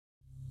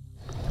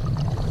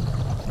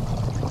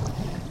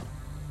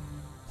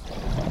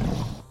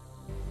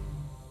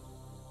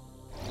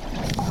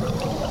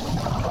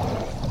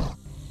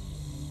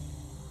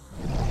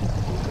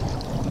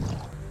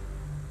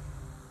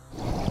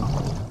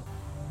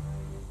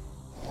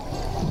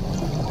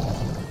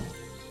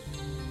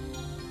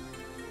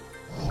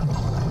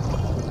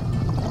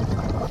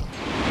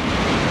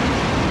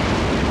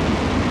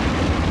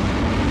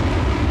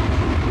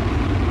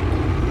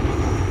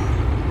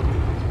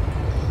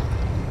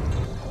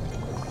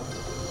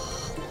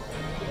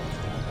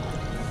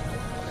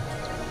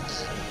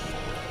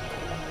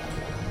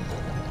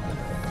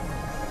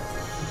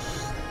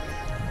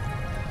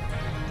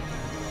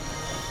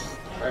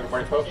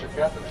morning, folks. Your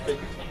captain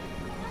speaking.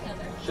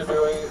 Should be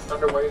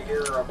underway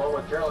here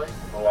momentarily.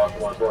 We'll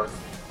welcome on board.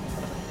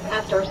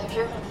 Aft door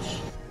secure.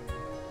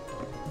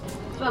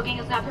 Smoking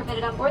is not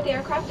permitted on board the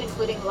aircraft,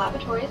 including the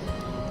lavatories.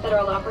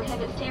 Federal law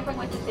prohibits tampering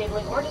with,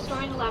 disabling, or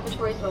destroying a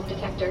lavatory smoke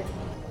detector.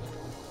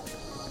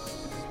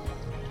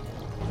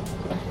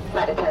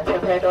 Flight attendants,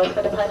 prepare doors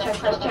for departure.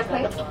 First check,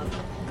 please.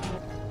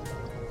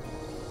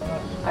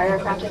 Our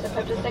aircraft is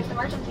equipped with 6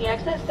 emergency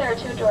exits. There are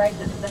 2 door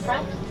exits in the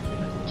front,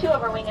 2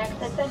 overwing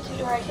exits, and 2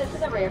 door exits in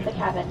the rear of the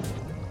cabin.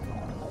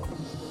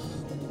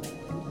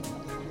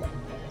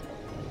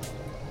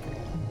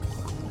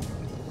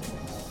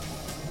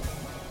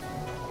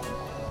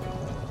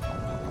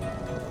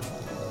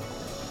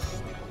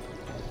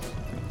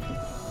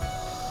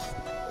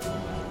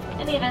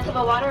 In the event of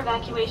a water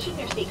evacuation,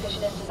 your seat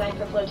cushion is designed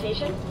for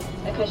flotation.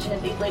 The cushion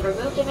is easily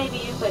removed and may be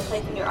used by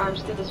placing your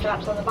arms through the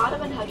straps on the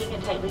bottom and hugging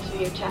it tightly to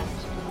your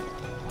chest.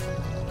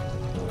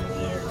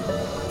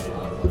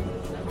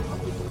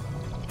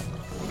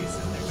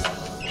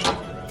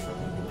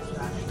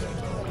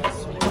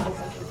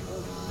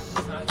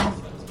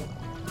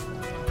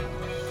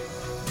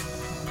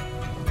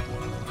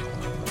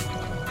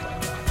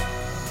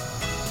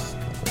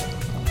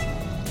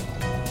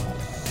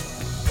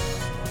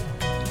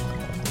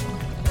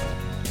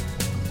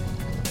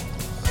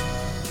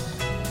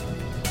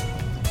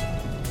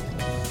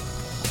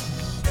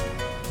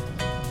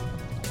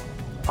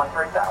 Mike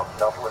 3000,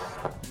 Delta Whiskey.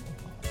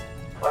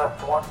 Last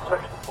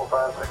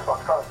 16456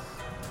 Foxtrot.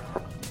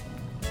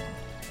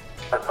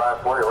 At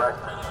 540 Rex.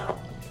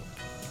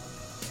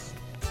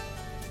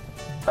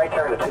 Right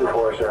turn to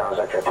 240,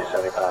 X-ray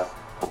 275.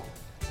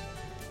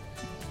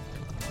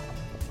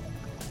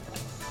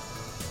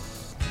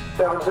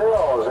 Seven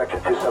zero,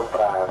 X-ray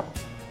 275.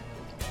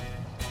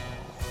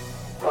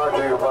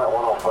 50 flight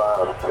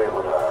 105,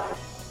 table 5.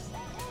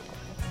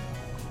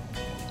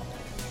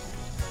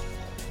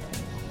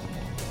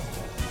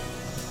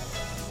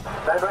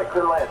 Stand right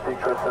clear land, seat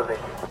code 70.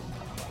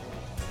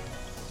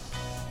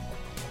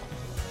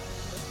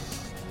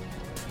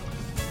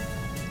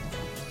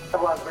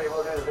 Everyone's ready,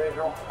 we'll do the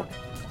visual.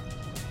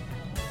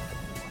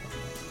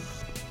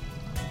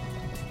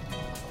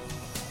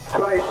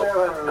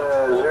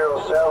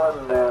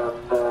 '2707 and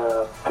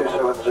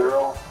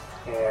 270,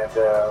 and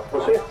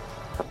we'll see you.